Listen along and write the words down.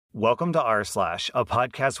Welcome to r/, a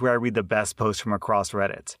podcast where I read the best posts from across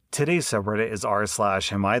Reddit. Today's subreddit is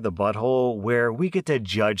r/AmITheButthole, where we get to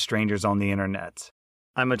judge strangers on the internet.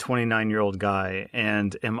 I'm a 29-year-old guy,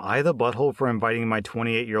 and am I the butthole for inviting my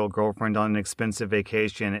 28-year-old girlfriend on an expensive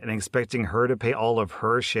vacation and expecting her to pay all of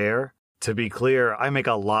her share? To be clear, I make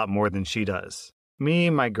a lot more than she does. Me,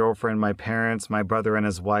 my girlfriend, my parents, my brother, and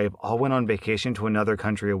his wife all went on vacation to another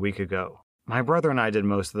country a week ago. My brother and I did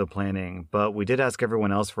most of the planning, but we did ask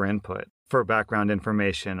everyone else for input. For background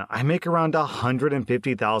information, I make around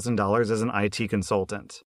 $150,000 as an IT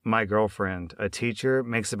consultant. My girlfriend, a teacher,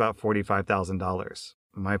 makes about $45,000.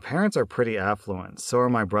 My parents are pretty affluent, so are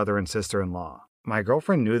my brother and sister-in-law. My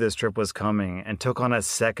girlfriend knew this trip was coming and took on a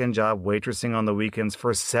second job waitressing on the weekends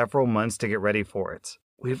for several months to get ready for it.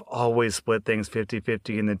 We've always split things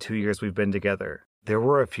 50-50 in the 2 years we've been together. There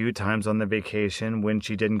were a few times on the vacation when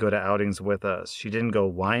she didn't go to outings with us. She didn't go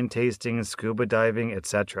wine tasting, scuba diving,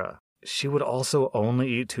 etc. She would also only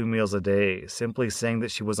eat 2 meals a day, simply saying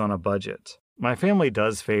that she was on a budget. My family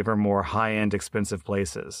does favor more high-end, expensive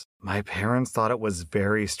places. My parents thought it was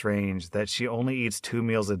very strange that she only eats 2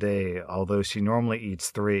 meals a day, although she normally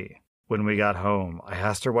eats 3. When we got home, I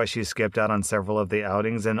asked her why she skipped out on several of the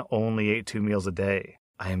outings and only ate 2 meals a day.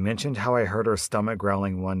 I mentioned how I heard her stomach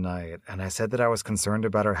growling one night, and I said that I was concerned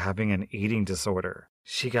about her having an eating disorder.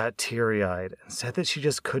 She got teary-eyed and said that she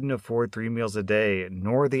just couldn't afford 3 meals a day,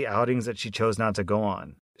 nor the outings that she chose not to go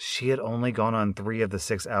on. She had only gone on 3 of the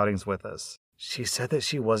 6 outings with us. She said that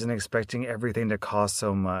she wasn't expecting everything to cost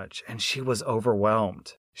so much, and she was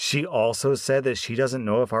overwhelmed. She also said that she doesn't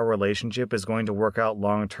know if our relationship is going to work out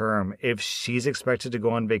long-term if she's expected to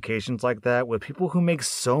go on vacations like that with people who make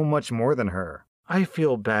so much more than her. I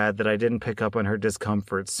feel bad that I didn't pick up on her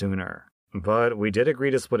discomfort sooner. But we did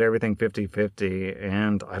agree to split everything 50-50,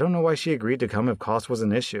 and I don't know why she agreed to come if cost was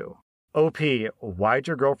an issue. OP, why'd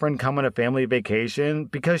your girlfriend come on a family vacation?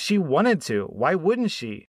 Because she wanted to. Why wouldn't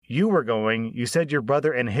she? You were going, you said your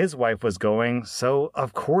brother and his wife was going, so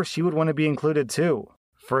of course she would want to be included too.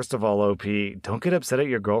 First of all, OP, don't get upset at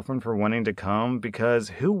your girlfriend for wanting to come, because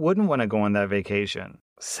who wouldn't want to go on that vacation?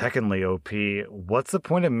 Secondly, OP, what's the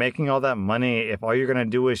point of making all that money if all you're going to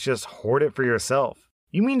do is just hoard it for yourself?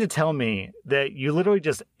 You mean to tell me that you literally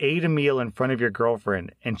just ate a meal in front of your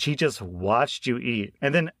girlfriend and she just watched you eat,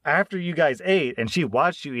 and then after you guys ate and she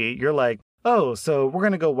watched you eat, you're like, oh, so we're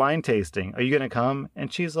going to go wine tasting. Are you going to come?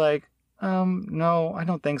 And she's like, no, I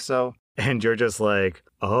don't think so. And you're just like,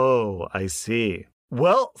 oh, I see.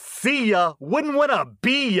 Well, see ya. Wouldn't want to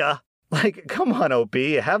be ya. Like, come on, OP,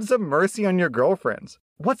 have some mercy on your girlfriends.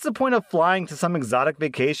 What's the point of flying to some exotic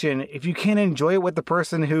vacation if you can't enjoy it with the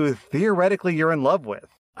person who theoretically you're in love with?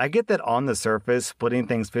 I get that on the surface, splitting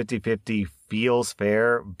things 50-50 feels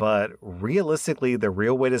fair, but realistically, the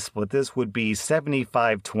real way to split this would be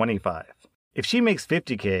 75-25. If she makes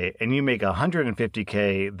 $50K and you make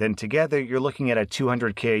 $150K, then together you're looking at a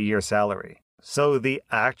 $200K a year salary. So the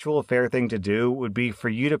actual fair thing to do would be for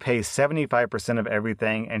you to pay 75% of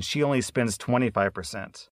everything and she only spends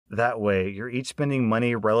 25%. That way, you're each spending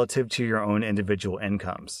money relative to your own individual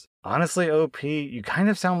incomes. Honestly, OP, you kind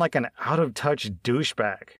of sound like an out-of-touch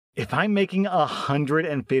douchebag. If I'm making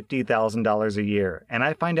 $150,000 a year and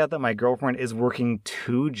I find out that my girlfriend is working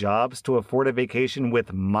 2 jobs to afford a vacation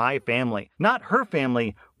with my family, not her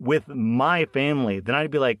family, with my family, then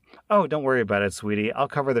I'd be like, oh, don't worry about it, sweetie. I'll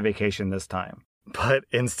cover the vacation this time. But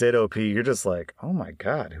instead, OP, you're just like, oh my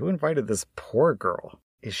God, who invited this poor girl?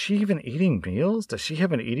 Is she even eating meals? Does she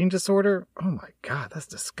have an eating disorder? Oh my God, that's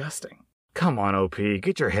disgusting. Come on, OP,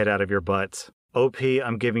 get your head out of your butt. OP,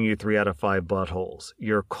 I'm giving you 3 out of 5 buttholes.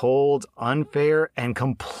 You're cold, unfair, and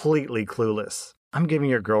completely clueless. I'm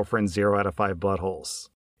giving your girlfriend 0 out of 5 buttholes.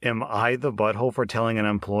 Am I the butthole for telling an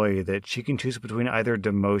employee that she can choose between either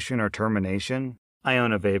demotion or termination? I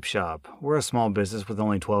own a vape shop. We're a small business with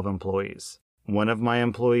only 12 employees. One of my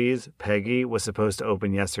employees, Peggy, was supposed to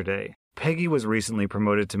open yesterday. Peggy was recently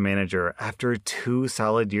promoted to manager after 2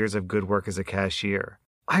 solid years of good work as a cashier.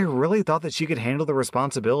 I really thought that she could handle the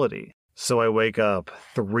responsibility. So I wake up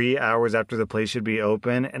 3 hours after the place should be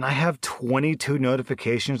open, and I have 22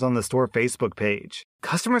 notifications on the store Facebook page.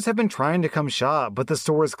 Customers have been trying to come shop, but the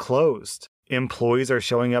store is closed. Employees are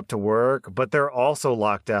showing up to work, but they're also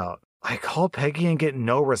locked out. I call Peggy and get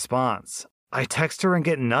no response. I text her and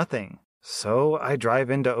get nothing. So I drive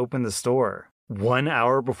in to open the store. 1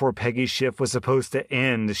 hour before Peggy's shift was supposed to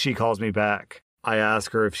end, she calls me back. I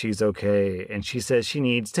ask her if she's okay, and she says she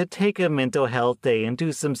needs to take a mental health day and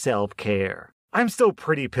do some self-care. I'm still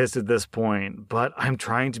pretty pissed at this point, but I'm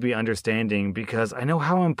trying to be understanding because I know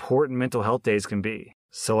how important mental health days can be.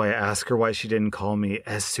 So I asked her why she didn't call me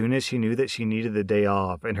as soon as she knew that she needed the day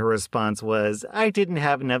off, and her response was, "I didn't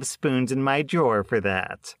have enough spoons in my drawer for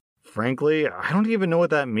that." Frankly, I don't even know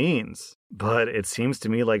what that means. But it seems to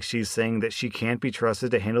me like she's saying that she can't be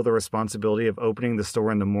trusted to handle the responsibility of opening the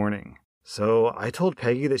store in the morning. So I told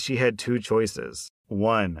Peggy that she had two choices.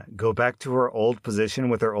 1, go back to her old position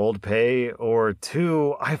with her old pay, or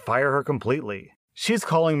 2, I fire her completely. She's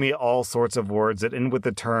calling me all sorts of words that end with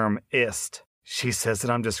the term ist. She says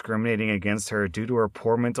that I'm discriminating against her due to her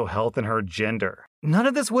poor mental health and her gender. None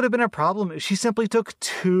of this would have been a problem if she simply took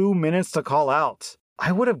 2 minutes to call out.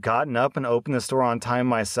 I would have gotten up and opened the store on time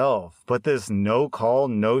myself, but this no-call,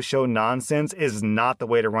 no-show nonsense is not the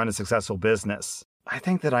way to run a successful business. I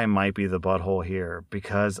think that I might be the butthole here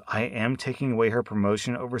because I am taking away her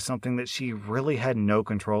promotion over something that she really had no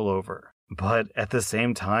control over. But at the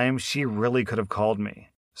same time, she really could have called me.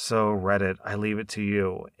 So Reddit, I leave it to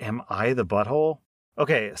you. Am I the butthole?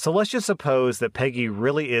 Okay, so let's just suppose that Peggy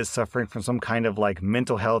really is suffering from some kind of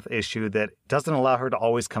mental health issue that doesn't allow her to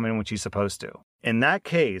always come in when she's supposed to. In that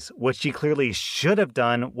case, what she clearly should have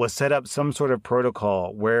done was set up some sort of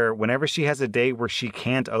protocol where whenever she has a day where she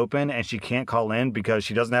can't open and she can't call in because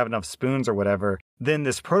she doesn't have enough spoons or whatever, then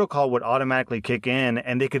this protocol would automatically kick in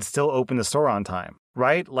and they could still open the store on time,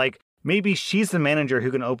 right? Maybe she's the manager who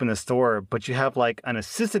can open the store, but you have an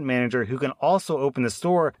assistant manager who can also open the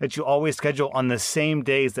store that you always schedule on the same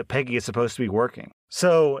days that Peggy is supposed to be working.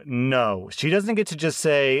 So no, she doesn't get to just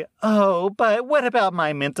say, "Oh, but what about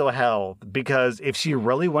my mental health?" Because if she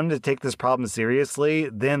really wanted to take this problem seriously,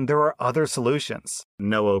 then there are other solutions.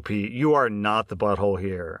 No, OP, you are not the butthole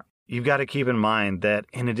here. You've got to keep in mind that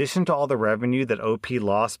in addition to all the revenue that OP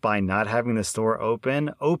lost by not having the store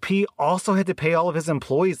open, OP also had to pay all of his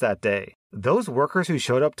employees that day. Those workers who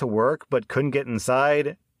showed up to work but couldn't get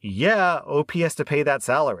inside, yeah, OP has to pay that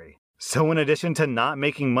salary. So in addition to not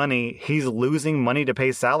making money, he's losing money to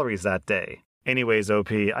pay salaries that day. Anyways,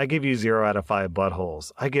 OP, I give you 0 out of 5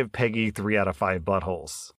 buttholes. I give Peggy 3 out of 5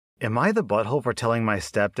 buttholes. Am I the butthole for telling my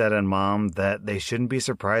stepdad and mom that they shouldn't be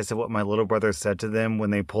surprised at what my little brother said to them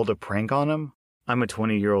when they pulled a prank on him? I'm a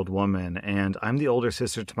 20-year-old woman, and I'm the older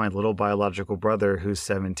sister to my little biological brother who's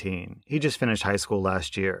 17. He just finished high school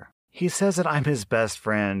last year. He says that I'm his best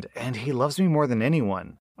friend, and he loves me more than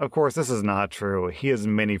anyone. Of course, this is not true. He has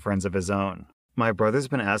many friends of his own. My brother's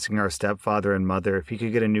been asking our stepfather and mother if he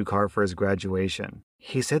could get a new car for his graduation.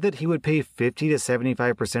 He said that he would pay 50 to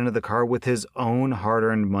 75% of the car with his own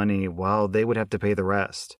hard-earned money, while they would have to pay the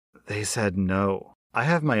rest. They said no. I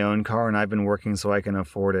have my own car and I've been working so I can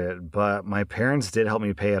afford it, but my parents did help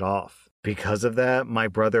me pay it off. Because of that, my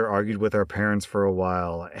brother argued with our parents for a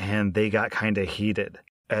while, and they got kinda heated.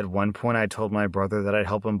 At one point, I told my brother that I'd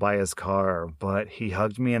help him buy his car, but he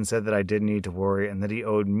hugged me and said that I didn't need to worry and that he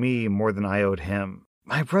owed me more than I owed him.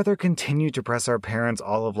 My brother continued to press our parents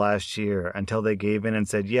all of last year until they gave in and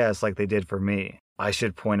said yes like they did for me. I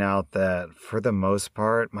should point out that, for the most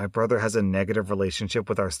part, my brother has a negative relationship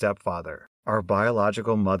with our stepfather. Our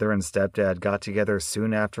biological mother and stepdad got together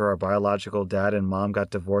soon after our biological dad and mom got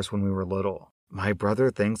divorced when we were little. My brother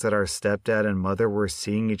thinks that our stepdad and mother were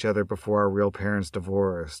seeing each other before our real parents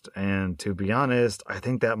divorced, and to be honest, I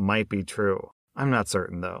think that might be true. I'm not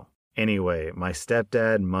certain though. Anyway, my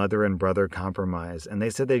stepdad, mother, and brother compromised, and they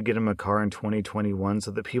said they'd get him a car in 2021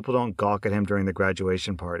 so that people don't gawk at him during the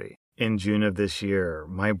graduation party. In June of this year,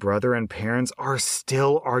 my brother and parents are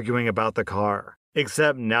still arguing about the car.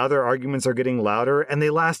 Except now their arguments are getting louder and they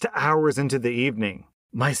last hours into the evening.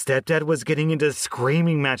 My stepdad was getting into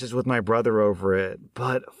screaming matches with my brother over it,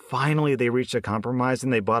 but finally they reached a compromise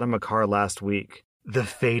and they bought him a car last week. The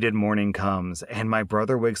fated morning comes, and my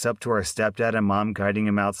brother wakes up to our stepdad and mom guiding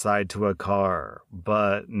him outside to a car.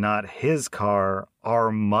 But not his car,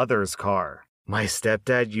 our mother's car. My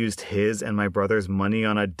stepdad used his and my brother's money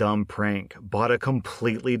on a dumb prank, bought a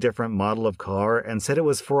completely different model of car, and said it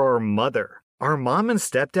was for our mother. Our mom and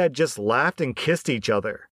stepdad just laughed and kissed each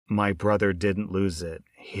other. My brother didn't lose it.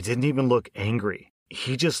 He didn't even look angry.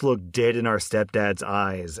 He just looked dead in our stepdad's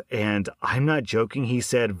eyes, and I'm not joking, he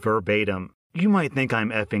said verbatim, "You might think I'm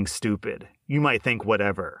effing stupid. You might think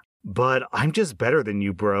whatever. But I'm just better than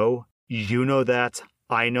you, bro. You know that,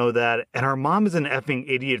 I know that, and our mom is an effing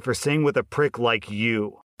idiot for staying with a prick like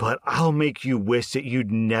you. But I'll make you wish that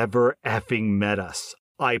you'd never effing met us.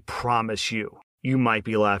 I promise you. You might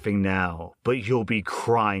be laughing now, but you'll be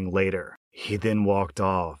crying later." He then walked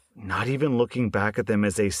off, not even looking back at them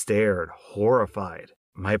as they stared, horrified.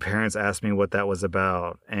 My parents asked me what that was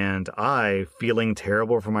about, and I, feeling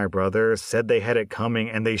terrible for my brother, said they had it coming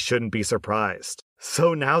and they shouldn't be surprised.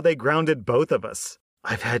 So now they grounded both of us.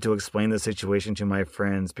 I've had to explain the situation to my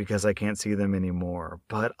friends because I can't see them anymore,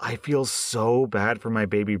 but I feel so bad for my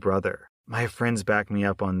baby brother. My friends back me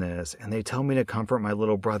up on this, and they tell me to comfort my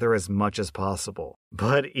little brother as much as possible.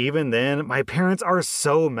 But even then, my parents are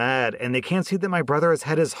so mad, and they can't see that my brother has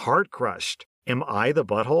had his heart crushed. Am I the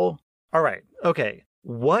butthole? All right, okay.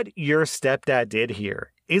 What your stepdad did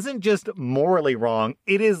here isn't just morally wrong,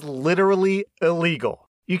 it is literally illegal.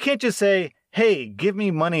 You can't just say, hey, give me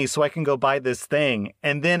money so I can go buy this thing,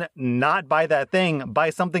 and then not buy that thing, buy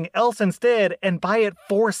something else instead, and buy it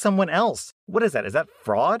for someone else. What is that? Is that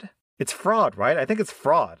fraud? It's fraud, right? I think it's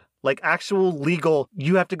fraud. Like actual legal,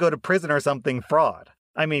 you have to go to prison or something fraud.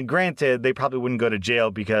 I mean, granted, they probably wouldn't go to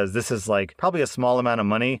jail because this is like probably a small amount of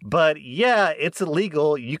money. But yeah, it's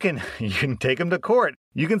illegal. You can take them to court.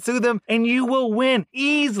 You can sue them and you will win.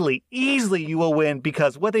 Easily you will win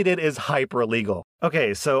because what they did is hyper illegal.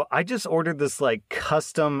 Okay, so I just ordered this like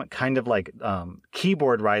custom kind of like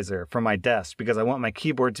keyboard riser for my desk because I want my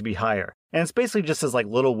keyboard to be higher. And it's basically just this like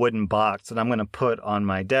little wooden box that I'm going to put on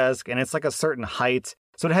my desk, and it's like a certain height.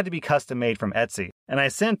 So it had to be custom made from Etsy. And I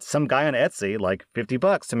sent some guy on Etsy like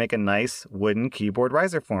 $50 to make a nice wooden keyboard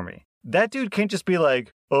riser for me. That dude can't just be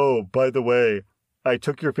like, oh, by the way, I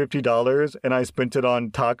took your $50 and I spent it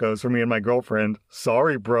on tacos for me and my girlfriend.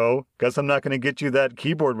 Sorry, bro. Guess I'm not going to get you that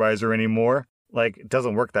keyboard riser anymore. Like, it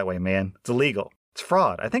doesn't work that way, man. It's illegal. It's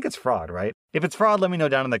fraud. I think it's fraud, right? If it's fraud, let me know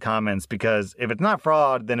down in the comments, because if it's not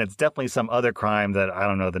fraud, then it's definitely some other crime that I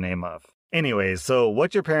don't know the name of. Anyways, so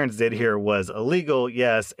what your parents did here was illegal,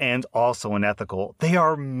 yes, and also unethical. They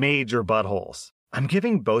are major buttholes. I'm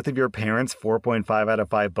giving both of your parents 4.5 out of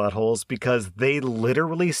 5 buttholes because they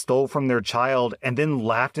literally stole from their child and then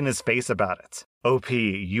laughed in his face about it. OP,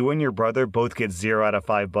 you and your brother both get 0 out of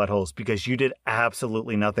 5 buttholes because you did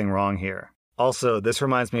absolutely nothing wrong here. Also, this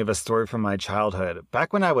reminds me of a story from my childhood.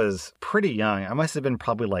 Back when I was pretty young, I must have been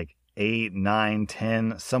probably like 8, 9,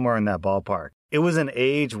 10, somewhere in that ballpark. It was an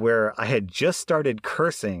age where I had just started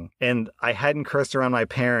cursing and I hadn't cursed around my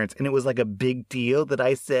parents, and it was like a big deal that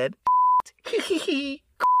I said,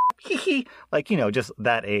 like, just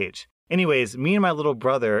that age. Anyways, me and my little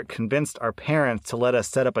brother convinced our parents to let us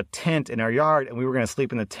set up a tent in our yard, and we were going to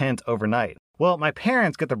sleep in the tent overnight. Well, my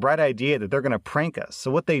parents get the bright idea that they're going to prank us.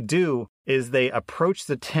 So what they do is they approach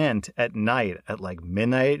the tent at night at like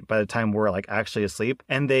midnight by the time we're like actually asleep.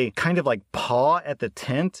 And they kind of like paw at the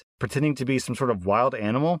tent, pretending to be some sort of wild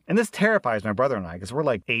animal. And this terrifies my brother and I because we're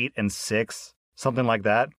like 8 and 6, something like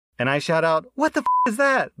that. And I shout out, what the is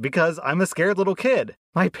that? Because I'm a scared little kid.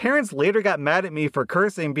 My parents later got mad at me for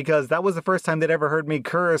cursing because that was the first time they'd ever heard me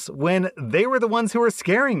curse when they were the ones who were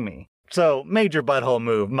scaring me. So, major butthole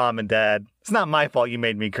move, mom and dad. It's not my fault you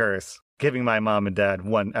made me curse. Giving my mom and dad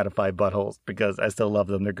 1 out of 5 buttholes because I still love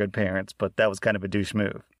them, they're good parents, but that was kind of a douche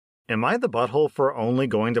move. Am I the butthole for only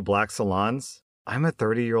going to black salons? I'm a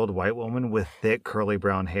 30-year-old white woman with thick curly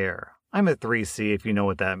brown hair. I'm a 3C if you know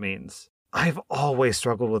what that means. I've always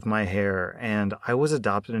struggled with my hair, and I was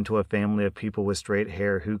adopted into a family of people with straight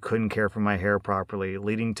hair who couldn't care for my hair properly,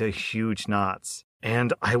 leading to huge knots.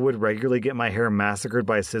 And I would regularly get my hair massacred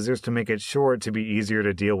by scissors to make it short to be easier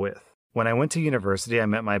to deal with. When I went to university, I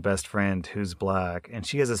met my best friend, who's black, and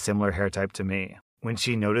she has a similar hair type to me. When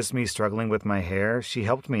she noticed me struggling with my hair, she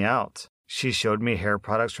helped me out. She showed me hair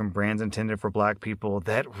products from brands intended for black people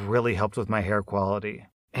that really helped with my hair quality.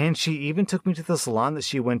 And she even took me to the salon that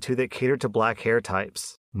she went to that catered to black hair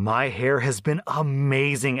types. My hair has been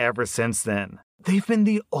amazing ever since then. They've been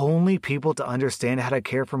the only people to understand how to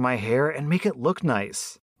care for my hair and make it look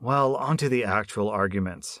nice. Well, onto the actual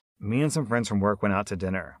arguments. Me and some friends from work went out to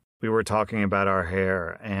dinner. We were talking about our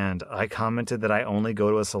hair, and I commented that I only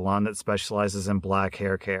go to a salon that specializes in black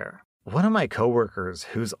hair care. One of my coworkers,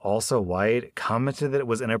 who's also white, commented that it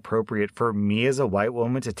was inappropriate for me as a white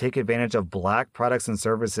woman to take advantage of black products and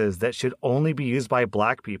services that should only be used by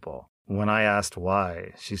black people. When I asked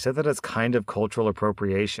why, she said that it's kind of cultural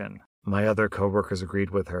appropriation. My other coworkers agreed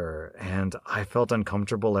with her, and I felt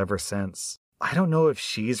uncomfortable ever since. I don't know if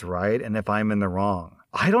she's right and if I'm in the wrong.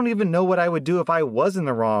 I don't even know what I would do if I was in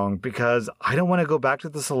the wrong because I don't want to go back to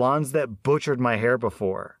the salons that butchered my hair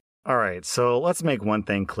before. Alright, so let's make one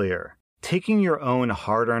thing clear. Taking your own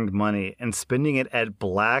hard-earned money and spending it at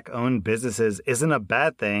black-owned businesses isn't a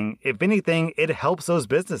bad thing. If anything, it helps those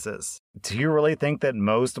businesses. Do you really think that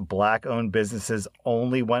most black-owned businesses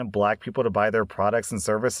only want black people to buy their products and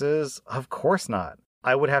services? Of course not.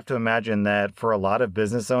 I would have to imagine that for a lot of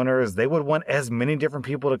business owners, they would want as many different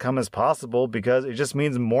people to come as possible because it just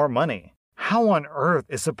means more money. How on earth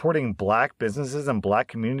is supporting black businesses and black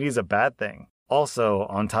communities a bad thing? Also,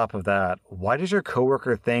 on top of that, why does your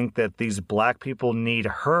coworker think that these black people need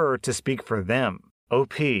her to speak for them?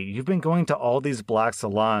 OP, you've been going to all these black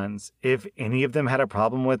salons. If any of them had a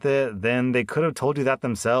problem with it, then they could have told you that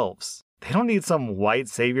themselves. They don't need some white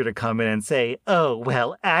savior to come in and say, oh,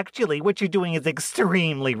 well, actually, what you're doing is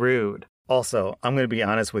extremely rude. Also, I'm going to be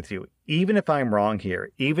honest with you. Even if I'm wrong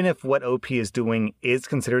here, even if what OP is doing is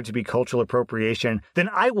considered to be cultural appropriation, then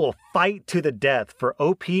I will fight to the death for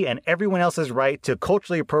OP and everyone else's right to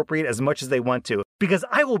culturally appropriate as much as they want to, because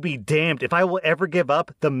I will be damned if I will ever give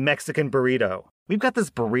up the Mexican burrito. We've got this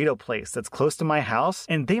burrito place that's close to my house,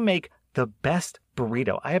 and they make the best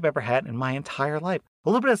burrito I have ever had in my entire life. A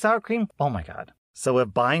little bit of sour cream, oh my God. So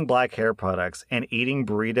if buying black hair products and eating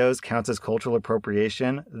burritos counts as cultural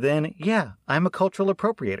appropriation, then yeah, I'm a cultural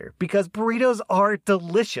appropriator because burritos are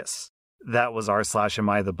delicious. That was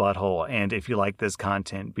r/AmITheA butthole, and if you like this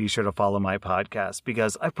content, be sure to follow my podcast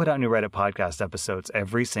because I put out new Reddit podcast episodes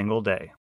every single day.